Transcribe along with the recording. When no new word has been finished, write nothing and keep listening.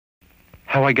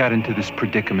How I got into this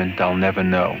predicament, I'll never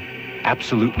know.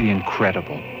 Absolutely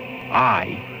incredible.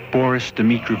 I, Boris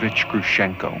Dmitrovich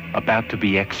Grushenko, about to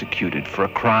be executed for a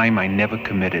crime I never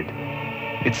committed.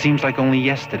 It seems like only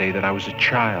yesterday that I was a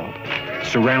child,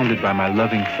 surrounded by my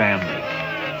loving family.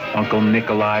 Uncle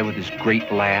Nikolai with his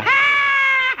great laugh.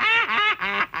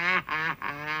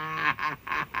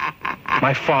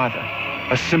 My father,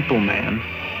 a simple man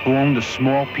who owned a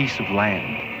small piece of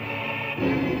land.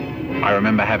 I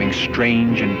remember having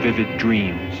strange and vivid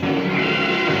dreams.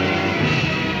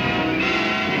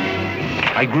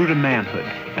 I grew to manhood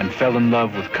and fell in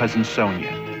love with Cousin Sonia.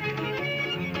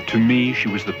 To me, she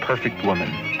was the perfect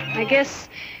woman. I guess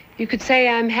you could say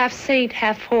I'm half saint,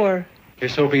 half whore.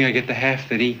 Here's hoping I get the half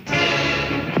that eats.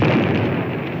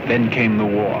 Then came the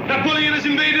war. Napoleon has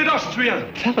invaded Austria.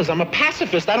 Fellas, I'm a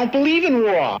pacifist. I don't believe in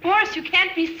war. Boris, you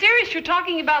can't be serious. You're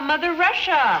talking about Mother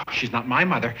Russia. She's not my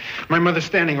mother. My mother's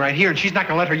standing right here, and she's not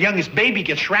going to let her youngest baby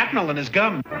get shrapnel in his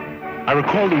gum. I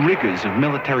recall the rigors of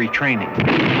military training.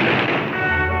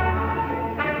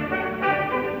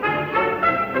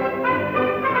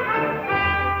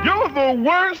 You're the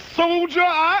worst soldier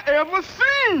I ever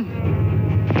seen.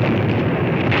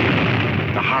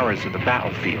 The horrors of the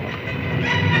battlefield.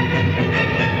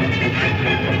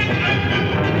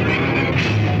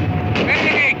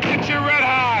 Hey, get your red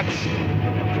hots.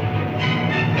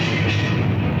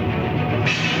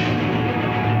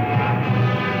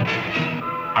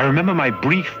 I remember my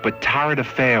brief but torrid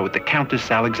affair with the Countess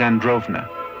Alexandrovna,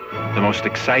 the most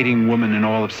exciting woman in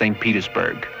all of St.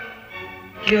 Petersburg.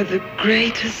 You're the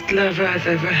greatest lover I've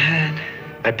ever had.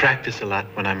 I practice a lot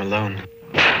when I'm alone.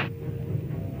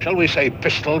 Shall we say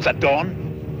pistols at dawn?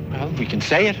 Well, we can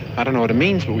say it. I don't know what it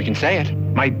means, but we can say it.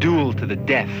 My duel to the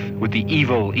death with the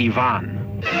evil Ivan.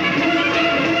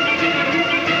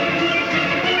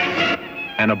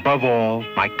 And above all,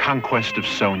 my conquest of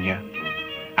Sonia.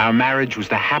 Our marriage was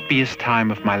the happiest time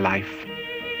of my life,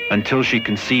 until she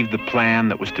conceived the plan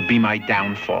that was to be my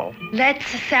downfall.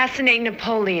 Let's assassinate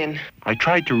Napoleon. I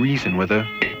tried to reason with her,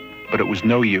 but it was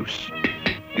no use.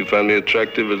 You find me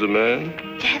attractive as a man?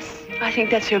 Yes, I think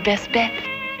that's your best bet.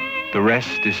 The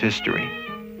rest is history.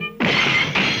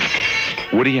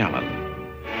 Woody Allen,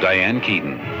 Diane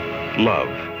Keaton, Love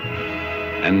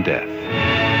and Death.